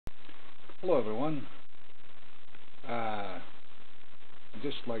Hello everyone. I'd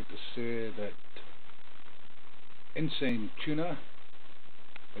just like to say that Insane Tuna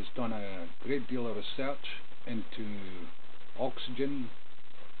has done a great deal of research into oxygen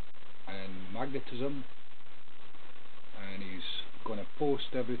and magnetism, and he's going to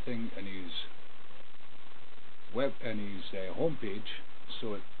post everything in his homepage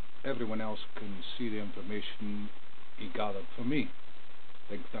so that everyone else can see the information he gathered from me.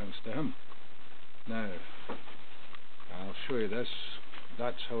 Big thanks to him. Now, I'll show you this.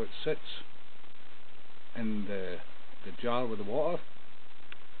 That's how it sits in the jar with the water.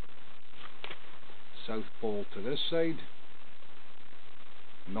 South pole to this side,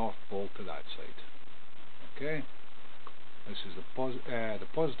 north pole to that side. Okay, this is the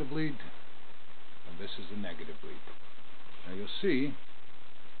positive lead, and this is the negative lead. Now you'll see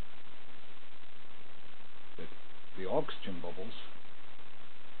that the oxygen bubbles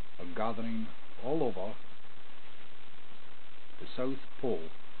are gathering all over the south pole.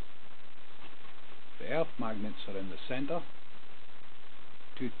 The earth magnets are in the center,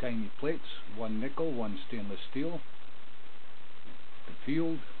 two tiny plates, one nickel, one stainless steel. The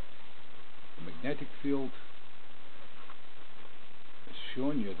field, the magnetic field, is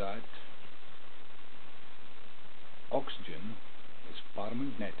showing you that oxygen is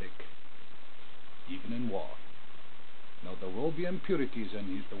paramagnetic even in water. Now there will be impurities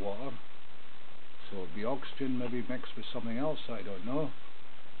in the water, so it'll be oxygen maybe mixed with something else, I don't know.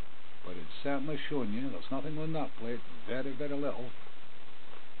 But it's certainly showing you there's nothing on that plate, very, very little.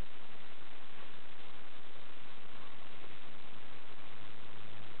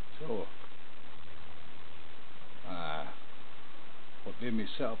 So, what made me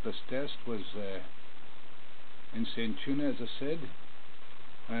set up this test was Insane Tuna, as I said,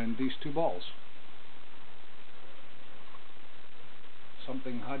 and these two balls.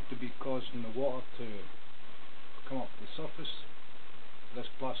 Something had to be causing the water to come up the surface. This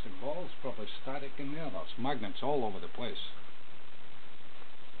plastic bottle is probably static in there. There's magnets all over the place.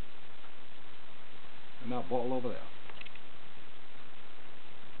 And that bottle over there.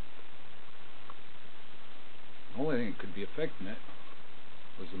 The only thing that could be affecting it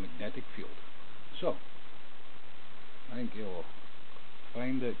was the magnetic field. So, I think you'll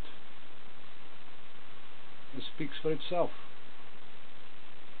find that this speaks for itself.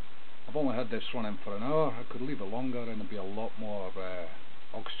 I've only had this running for an hour. I could leave it longer and there'd be a lot more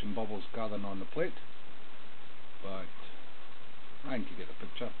oxygen bubbles gathering on the plate, but I think you get the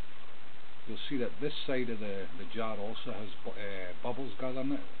picture. You'll see that this side of the jar also has bubbles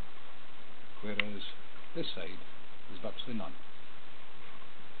gathering it, whereas this side is virtually none.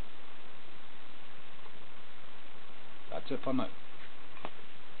 That's it for now.